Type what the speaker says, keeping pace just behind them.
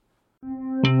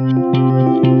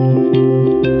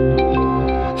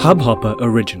Hubhopper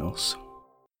Originals.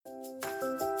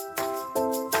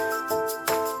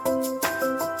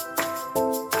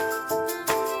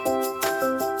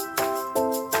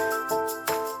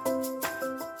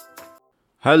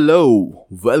 Hello,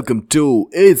 welcome to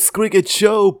It's Cricket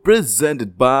Show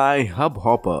presented by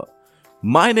Hubhopper.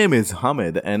 My name is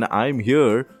Hamid and I'm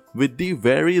here with the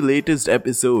very latest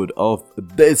episode of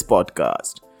this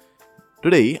podcast.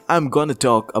 Today I'm gonna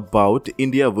talk about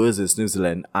India versus New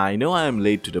Zealand. I know I am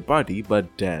late to the party, but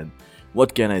then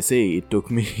what can I say? It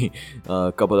took me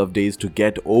a couple of days to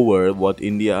get over what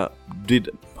India did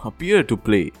appear to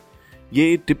play.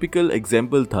 ये typical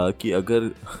example था कि अगर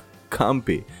काम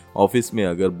पे office में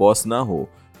अगर boss ना हो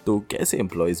तो कैसे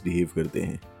एम्प्लॉयज बिहेव करते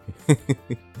हैं.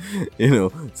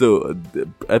 So the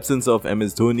absence of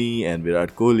MS Dhoni and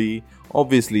Virat Kohli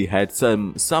obviously had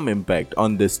some impact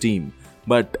on this team,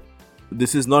 but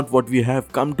this is not what we have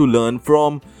come to learn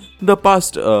from the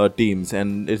past teams,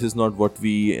 and it is not what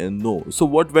we know. So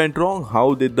what went wrong?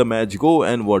 How did the match go,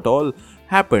 and what all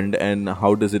happened, and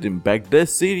how does it impact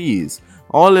this series?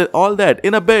 All that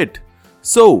in a bit.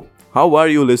 So how are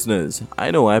you, listeners? I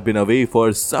know I've been away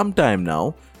for some time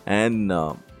now, and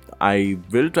I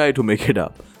will try to make it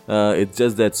up. It's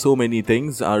just that so many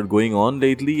things are going on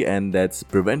lately, and that's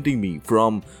preventing me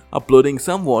from uploading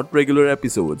somewhat regular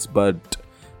episodes. But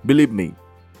believe me,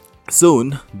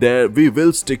 soon we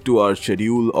will stick to our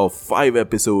schedule of 5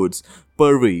 episodes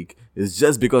per week. It's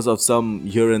just because of some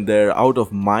here and there out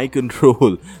of my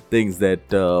control things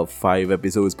that 5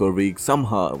 episodes per week,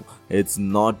 somehow it's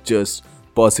not just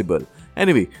possible.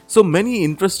 Anyway, so many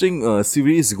interesting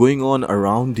series going on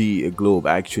around the globe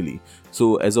actually.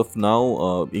 So as of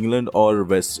now England और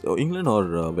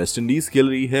West Indies खेल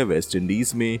रही है. West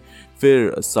Indies में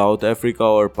फिर south Africa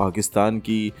और पाकिस्तान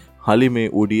की हाल ही में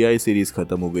ODI series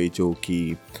ख़त्म हो गई, जो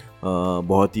कि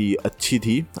बहुत ही अच्छी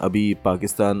थी. अभी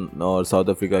पाकिस्तान और साउथ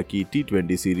अफ्रीका की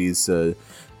T20 सीरीज़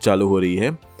चालू हो रही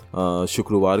है.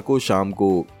 शुक्रवार को शाम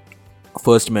को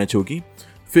फर्स्ट मैच होगी.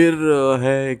 फिर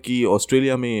है कि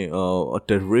ऑस्ट्रेलिया में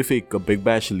terrific big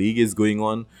bash league is going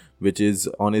on, which is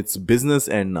on its business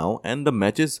end now, and the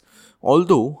matches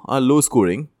although are low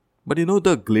scoring, but you know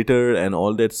the glitter and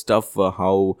all that stuff,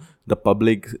 how the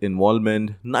public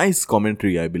involvement, nice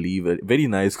commentary, I believe, a very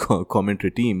nice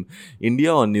commentary team.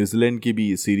 India और New Zealand की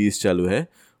भी series चालू है,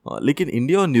 लेकिन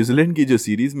India और New Zealand की जो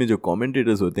series में जो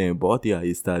कमेंटेटर्स होते हैं बहुत ही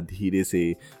आहिस्ता धीरे से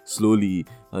स्लोली,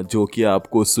 जो कि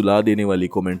आपको सुला देने वाली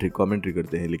कमेंट्री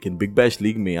करते हैं. लेकिन बिग बैश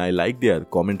लीग में I like their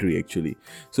commentary actually.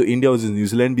 So India versus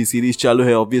New Zealand भी सीरीज़ चालू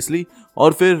है ऑब्वियसली,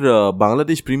 और फिर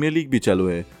बांग्लादेश प्रीमियर लीग भी चालू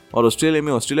है, और ऑस्ट्रेलिया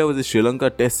में Australia versus Sri Lanka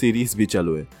test series भी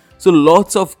चालू है. So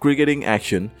lots of cricketing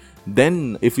action. Then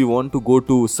if you want to go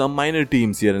to some minor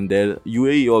teams here and there,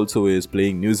 UAE also is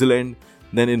playing New Zealand.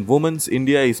 Then in women's,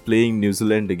 India is playing New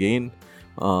Zealand again.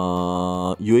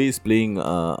 UAE is playing,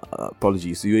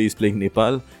 UAE is playing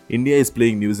Nepal. India is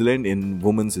playing New Zealand in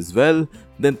women's as well.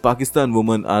 Then Pakistan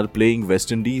women are playing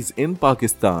West Indies in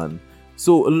Pakistan.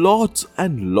 So lots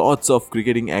and lots of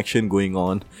cricketing action going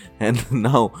on. And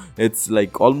now it's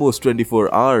like almost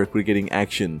 24-hour cricketing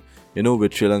action. You know,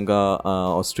 with Sri Lanka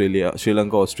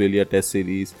Australia test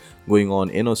series going on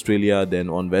in Australia.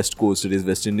 Then on West Coast it is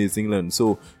West Indies England. So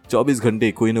 24 घंटे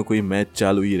कोई ना कोई match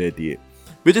चालू ही रहती है,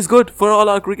 which is good for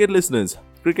all our cricket listeners,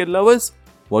 cricket lovers.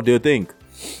 What do you think?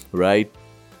 Right?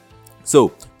 So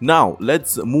now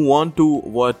let's move on to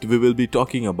what we will be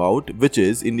talking about, which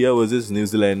is India versus New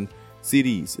Zealand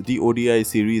series, the ODI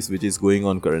series which is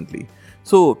going on currently.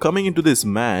 So coming into this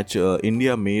match,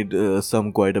 India made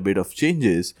some quite a bit of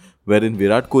changes, wherein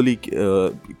Virat Kohli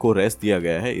को rest दिया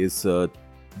गया है इस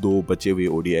 2 बचे हुए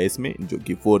ODIs में, जो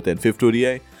कि 4th and 5th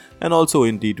ODI, and also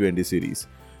in T20 series.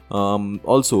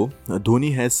 Also,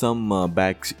 Dhoni has some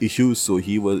back issues, so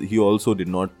he also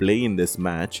did not play in this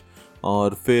match.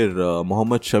 और फिर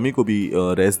मोहम्मद शमी को भी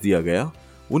रेस्ट दिया गया.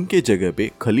 उनके जगह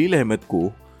पे खलील अहमद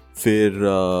को, फिर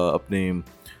अपने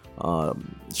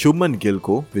शुभमन गिल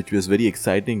को, which was very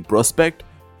exciting prospect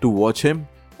to watch him,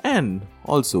 and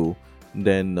also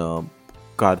then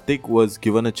Karthik was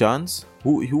given a chance,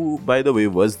 who by the way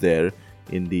was there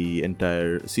in the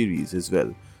entire series as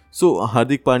well. So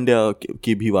Hardik Pandya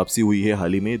की भी वापसी हुई है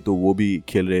हाल ही में, तो वो भी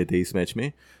खेल रहे थे इस मैच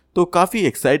में. तो काफ़ी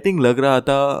एक्साइटिंग लग रहा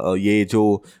था. ये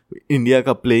जो इंडिया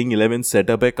का प्लेइंग 11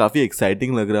 सेटअप है काफ़ी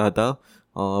एक्साइटिंग लग रहा था.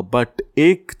 बट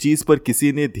एक चीज़ पर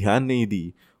किसी ने ध्यान नहीं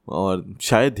दी, और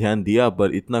शायद ध्यान दिया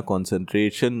पर इतना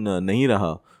कंसंट्रेशन नहीं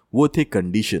रहा, वो थे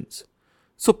कंडीशंस.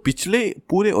 सो पिछले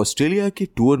पूरे ऑस्ट्रेलिया के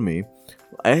टूर में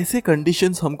ऐसे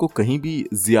कंडीशंस हमको कहीं भी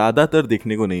ज़्यादातर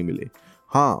देखने को नहीं मिले.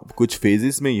 हाँ, कुछ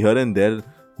फेजेस में हियर एंड देयर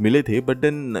मिले थे, बट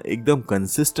देन एकदम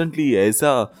कंसिस्टेंटली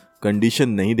ऐसा कंडीशन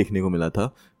नहीं देखने को मिला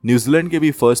था. न्यूजीलैंड के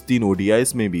भी फर्स्ट 3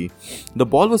 ODIs में भी the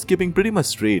ball was keeping pretty much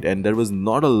straight and there was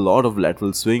not a lot of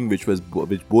lateral swing which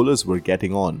bowlers were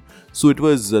getting on. So it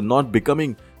was not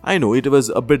becoming, I know it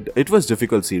was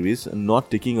difficult series,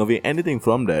 not taking away anything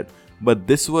from that, but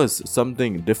this was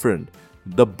something different.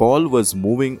 The ball was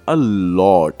moving a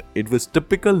lot. It was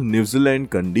typical New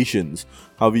Zealand conditions,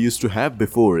 how we used to have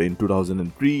before in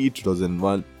 2003,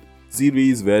 2001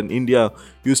 series when India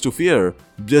used to fear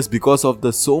just because of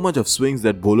the so much of swings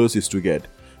that bowlers used to get.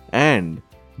 And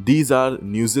these are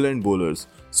New Zealand bowlers.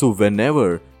 So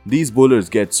whenever these bowlers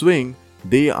get swing,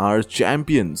 they are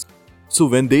champions. So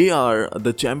when they are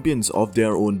the champions of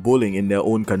their own bowling in their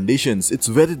own conditions, it's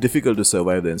very difficult to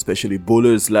survive them, especially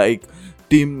bowlers like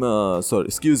Trent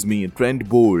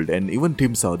Boult and even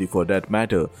Tim Southee for that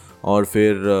matter. और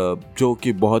फिर जो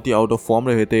कि बहुत ही out of form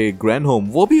रहे थे Granholm,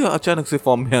 वो भी अचानक से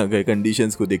फॉर्म में आ गए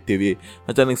कंडीशंस को देखते हुए,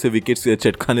 अचानक से विकेट्स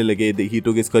चटकाने लगे. ही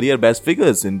took his career best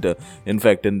figures in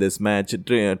fact in this match.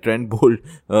 Trent Boult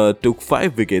took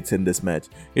 5 wickets in this match.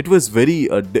 It was very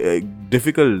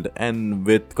difficult and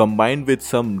combined with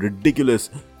some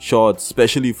ridiculous shots,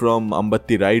 especially from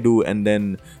Ambati Rayudu, and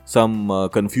then some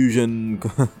confusion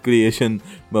creation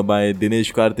by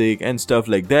Dinesh Karthik and stuff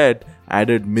like that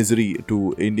added misery to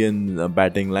Indian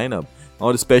batting lineup.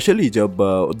 और specially जब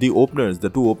the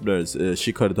two openers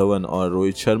Shikhar Dhawan और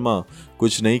रोहित शर्मा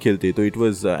कुछ नहीं खेलते, तो it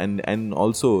was and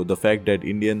also the fact that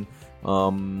Indian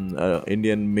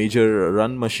major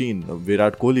run machine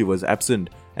Virat Kohli was absent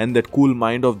and that cool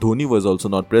mind of Dhoni was also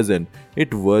not present,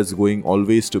 it was going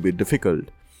always to be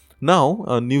difficult. Now,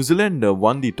 New Zealand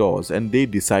won the toss and they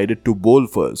decided to bowl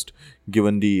first,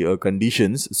 given the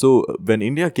conditions. So, when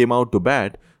India came out to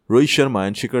bat, Rohit Sharma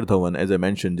and Shikhar Dhawan, as I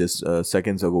mentioned just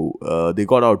seconds ago, they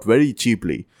got out very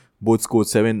cheaply. Both scored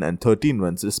 7 and 13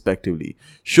 runs respectively.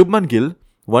 Shubman Gill,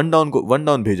 one down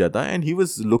bheja tha, and he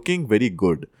was looking very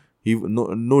good.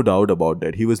 No doubt about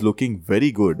that. He was looking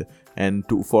very good, and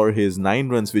for his 9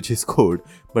 runs which he scored,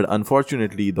 but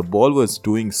unfortunately the ball was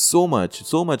doing so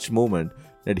much movement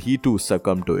that he too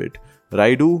succumbed to it.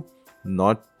 Rayudu,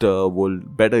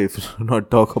 better if not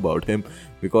talk about him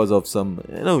because of some,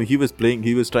 he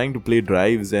was trying to play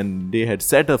drives and they had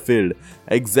set a field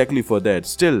exactly for that.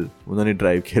 Still, unhone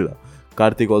drive khela.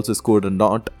 Karthik also scored a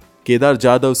not. Kedar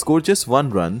Jadhav scored just 1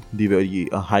 run, the very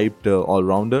hyped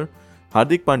all-rounder.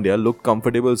 Hardik Pandya looked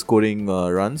comfortable scoring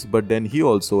runs, but then he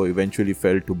also eventually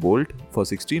fell to Boult for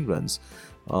 16 runs.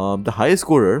 The highest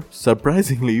scorer,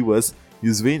 surprisingly, was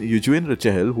Yuzvendra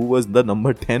Chahal, who was the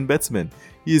number 10 batsman.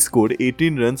 He scored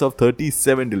 18 runs of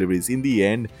 37 deliveries. In the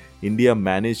end, India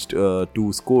managed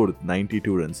to score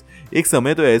 92 runs. एक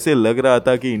समय तो ऐसे लग रहा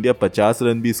था कि India 50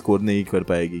 run भी score नहीं कर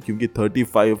पाएगी, क्योंकि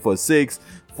 35 for 6,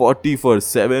 40 for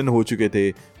 7 हो चुके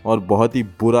थे और बहुत ही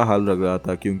बुरा हाल लग रहा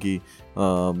था क्योंकि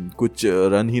कुछ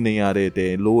रन ही नहीं आ रहे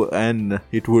थे. Low and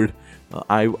it would.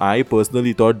 I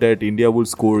personally thought that India would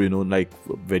score, like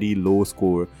very low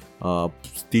score.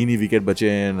 3 ही विकेट बचे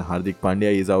हैं. Hardik Pandya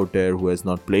is out there, who has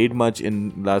not played much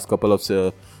in last couple of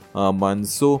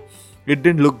months, so it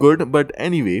didn't look good. But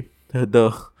anyway,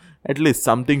 at least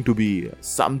something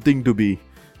to be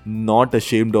not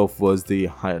ashamed of was the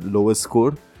lowest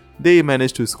score. They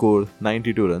managed to score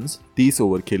 92 runs. 30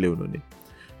 over खेले उन्होंने.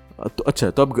 तो अच्छा,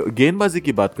 तो अब गेंदबाजी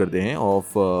की बात करते हैं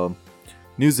of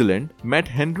New Zealand. Matt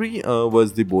Henry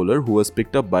was the bowler who was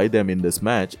picked up by them in this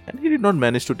match, and he did not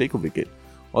manage to take a wicket.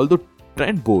 Although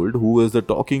Trent Boult, who was the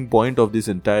talking point of this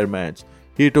entire match,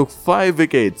 he took 5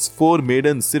 wickets, 4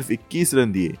 maidens, सिर्फ 21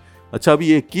 run दिए. अच्छा, अभी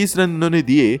ये 21 run उन्होंने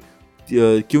दिए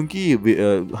क्योंकि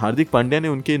हार्दिक पांड्या ने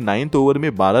उनके 9th ओवर में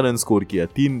 12 रन स्कोर किया,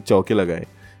 3 चौके लगाए,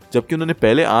 जबकि उन्होंने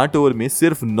पहले 8 ओवर में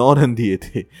सिर्फ 9 रन दिए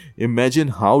थे.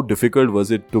 Imagine how difficult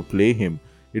was it to play him.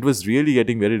 It was really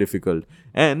getting very difficult.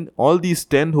 And all these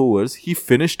 10 overs, he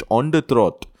finished on the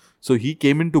trot. So he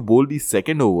came in to bowl the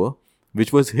second over,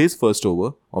 which was his first over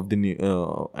of the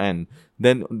and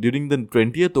then during the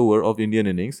 20th over of Indian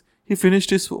innings, he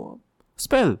finished his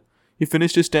spell. He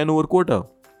finished his 10-over quota.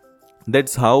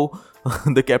 That's how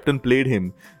the captain played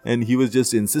him, and he was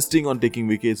just insisting on taking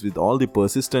wickets with all the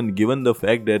persistence, given the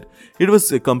fact that it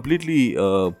was a completely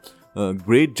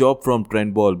great job from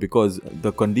Trent Boult because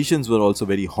the conditions were also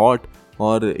very hot.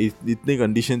 और इतने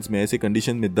conditions में, ऐसे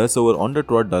condition में 10 over on the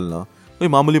trout डालना कोई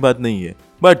मामूली बात नहीं है.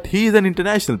 But he is an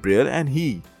international player and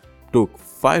he took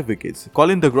 5 wickets.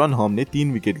 Colin de Grandhomme ने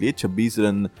 3 विकेट लिए 26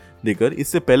 रन देकर.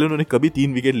 इससे पहले उन्होंने कभी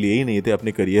 3 विकेट लिए ही नहीं थे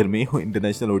अपने करियर में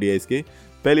इंटरनेशनल ओडीआईज के.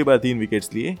 पहली बार 3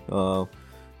 विकेट्स लिए.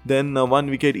 Then 1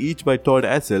 wicket each by Todd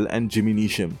Astle and Jimmy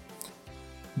Neesham.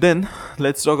 Then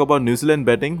let's talk about New Zealand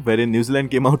batting, wherein New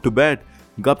Zealand came out to bat.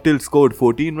 Guptill scored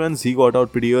 14 runs. He got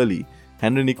out pretty early.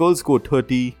 Henry Nicholls scored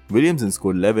 30, Williamson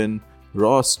scored 11,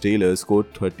 Ross Taylor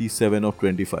scored 37 of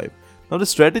 25. Now the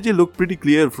strategy looked pretty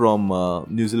clear from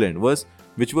New Zealand,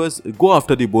 which was go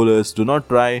after the bowlers, do not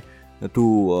try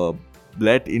to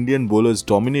let Indian bowlers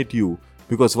dominate you,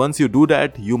 because once you do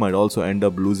that, you might also end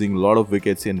up losing a lot of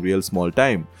wickets in real small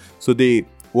time. So they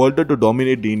wanted to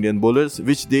dominate the Indian bowlers,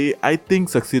 which they, I think,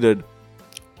 succeeded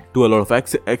to a lot of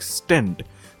extent.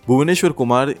 Bhuvaneshwar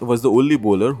Kumar was the only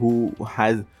bowler who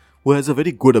has a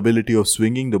very good ability of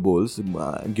swinging the balls,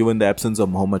 given the absence of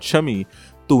Mohammad Shami.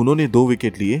 तो उन्होंने 2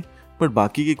 wicket लिए, पर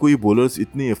बाकी के कोई bowlers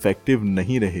इतने effective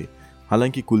नहीं रहे.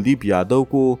 हालांकि कुलदीप यादव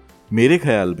को मेरे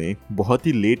ख्याल में बहुत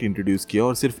ही लेट इंट्रोड्यूस किया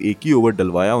और सिर्फ एक ही ओवर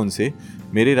डलवाया उनसे.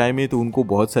 मेरे राय में तो उनको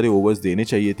बहुत सारे ओवर्स देने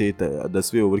चाहिए थे.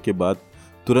 10वें ओवर के बाद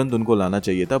तुरंत उनको लाना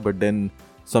चाहिए था, but then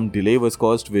some delay was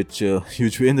caused, which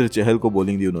Yuzvendra Chahal को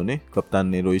बॉलिंग दी उन्होंने, कप्तान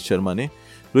ने, रोहित शर्मा ने.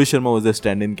 Rohit Sharma was the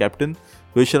stand in captain.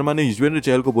 Rohit Sharma ने युजवेंद्र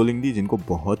चहल को बॉलिंग दी, जिनको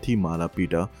बहुत ही मारा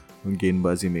पीटा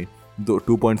गेंदबाजी में.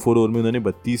 2.4 ओवर में उन्होंने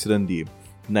 32 रन दिए.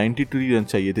 93 रन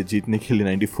चाहिए थे जीतने के लिए,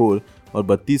 94, और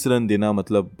 32 रन देना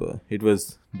मतलब it was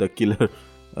the killer.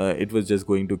 It was just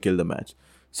going to kill the match.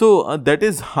 So that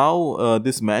is how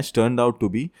this match turned out to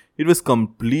be. It was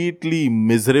completely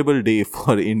miserable day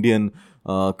for Indian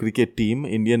cricket team,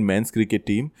 Indian men's cricket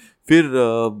team. फिर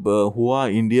हुआ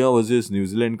India versus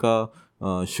New Zealand का.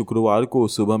 शुक्रवार को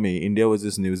सुबह में India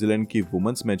versus New Zealand की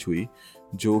women's match हुई,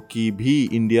 जो कि भी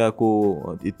इंडिया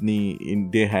को इतनी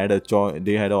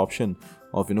they had option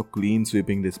of clean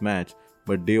sweeping this match,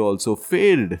 but they also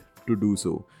failed to do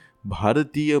so.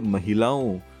 भारतीय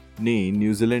महिलाओं ने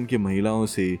न्यूजीलैंड के महिलाओं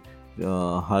से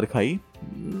हार खाई.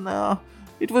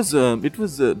 It was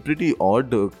pretty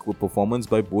odd performance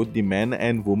by both the men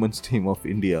and women's team of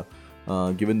India,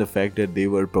 given the fact that they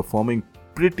were performing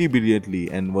pretty brilliantly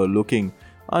and were looking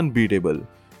unbeatable.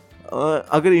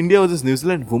 अगर India versus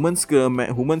New Zealand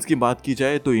women's की बात की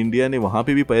जाए तो India ने वहाँ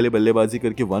पे भी पहले बल्लेबाजी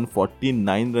करके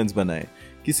 149 रन्स बनाए.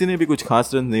 किसी ने भी कुछ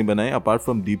खास रन नहीं बनाए अपार्ट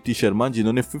फ्रॉम दीप्ति शर्मा,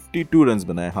 जिन्होंने 52 रन्स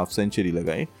बनाए, हाफ सेंचुरी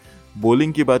लगाए.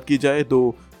 बॉलिंग की बात की जाए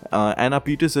तो एना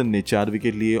पीटरसन ने 4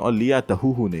 विकेट लिए और लिया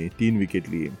तहूहू ने 3 विकेट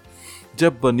लिए.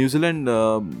 जब न्यूजीलैंड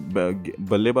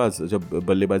जब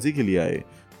बल्लेबाजी के लिए आए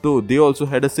तो they also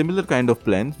had a similar kind of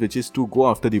plan, which is to go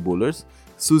after the bowlers.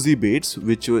 Suzie Bates,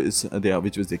 which was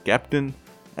the captain,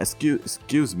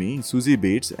 Suzie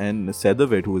Bates and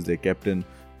Satterthwaite, who was their captain,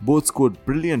 both scored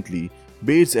brilliantly.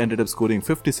 Bates ended up scoring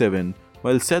 57,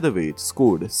 while Satterthwaite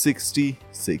scored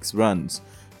 66 runs.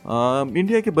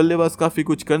 India के बल्लेबाज काफ़ी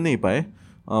कुछ कर नहीं पाए.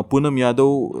 Poonam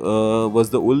Yadav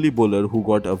was the only bowler who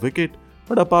got a wicket,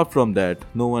 but apart from that,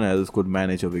 no one else could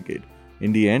manage a wicket.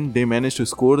 In the end, they managed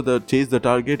to chase the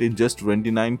target in just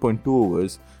 29.2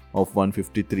 overs of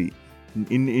 153.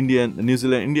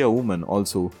 India women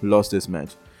also lost this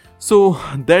match. So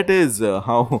that is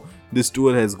how this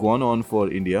tour has gone on for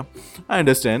India. I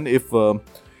understand if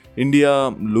India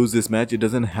lose this match, it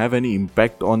doesn't have any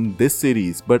impact on this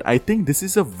series, but I think this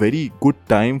is a very good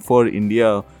time for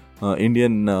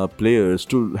Indian players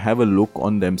to have a look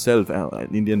on themselves.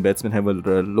 Indian batsmen have a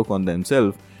look on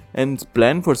themselves and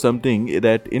plan for something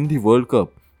that in the World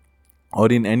Cup or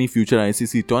in any future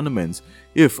ICC tournaments,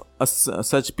 if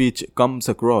such pitch comes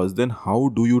across, then how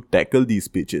do you tackle these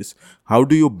pitches? How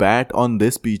do you bat on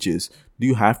these pitches? Do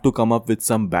you have to come up with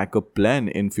some backup plan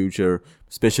in future,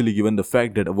 especially given the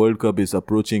fact that a World Cup is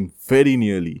approaching very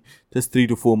nearly, just 3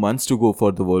 to 4 months to go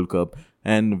for the World Cup?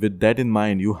 And with that in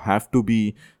mind, you have to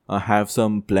have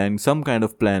some plan, some kind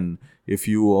of plan. If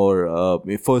you are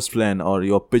first plan or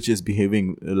your pitch is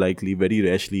behaving likely very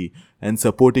rashly and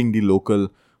supporting the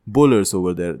local bowlers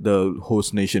over there, the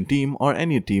host nation team or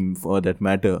any team for that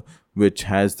matter which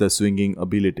has the swinging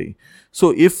ability.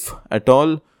 So if at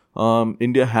all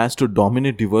India has to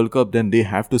dominate the World Cup, then they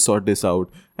have to sort this out.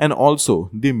 And also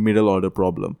the middle order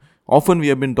problem. Often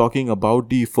we have been talking about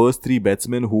the first 3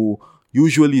 batsmen who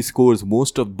usually scores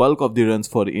most of bulk of the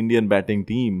runs for Indian batting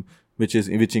team, which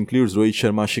includes Rohit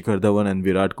Sharma, Shikhar Dhawan and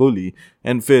Virat Kohli.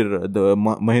 And फिर the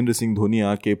Mahendra Singh Dhoni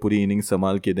आके पूरी innings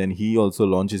संभाल के then he also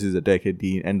launches his attack at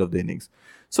the end of the innings.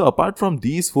 So apart from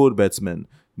these 4 batsmen,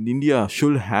 India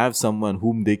should have someone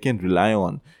whom they can rely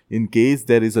on in case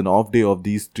there is an off day of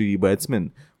these 3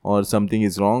 batsmen or something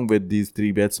is wrong with these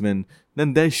 3 batsmen.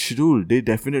 Then they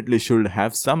definitely should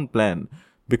have some plan,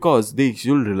 because they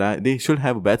should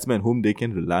have a batsman whom they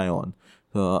can rely on.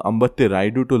 अंबत्ते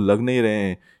Rayudu तो लग नहीं रहे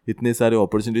हैं इतने सारे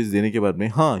opportunities देने के बाद में.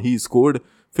 हाँ, he scored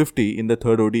 50 in the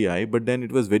third ODI, but then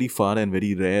it was very far and very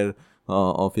rare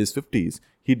of his 50s.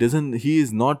 He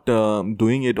is not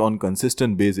doing it on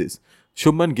consistent basis.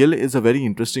 Shubman Gill is a very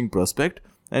interesting prospect,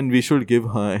 and we should give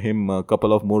him a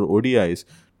couple of more ODIs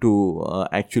to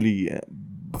actually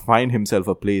find himself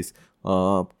a place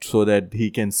so that he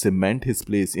can cement his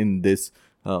place in this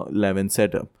 11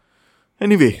 setup.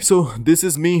 Anyway, so this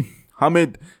is me,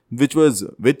 Hamid, which was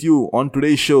with you on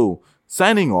today's show.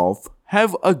 Signing off.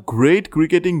 Have a great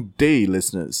cricketing day,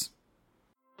 listeners.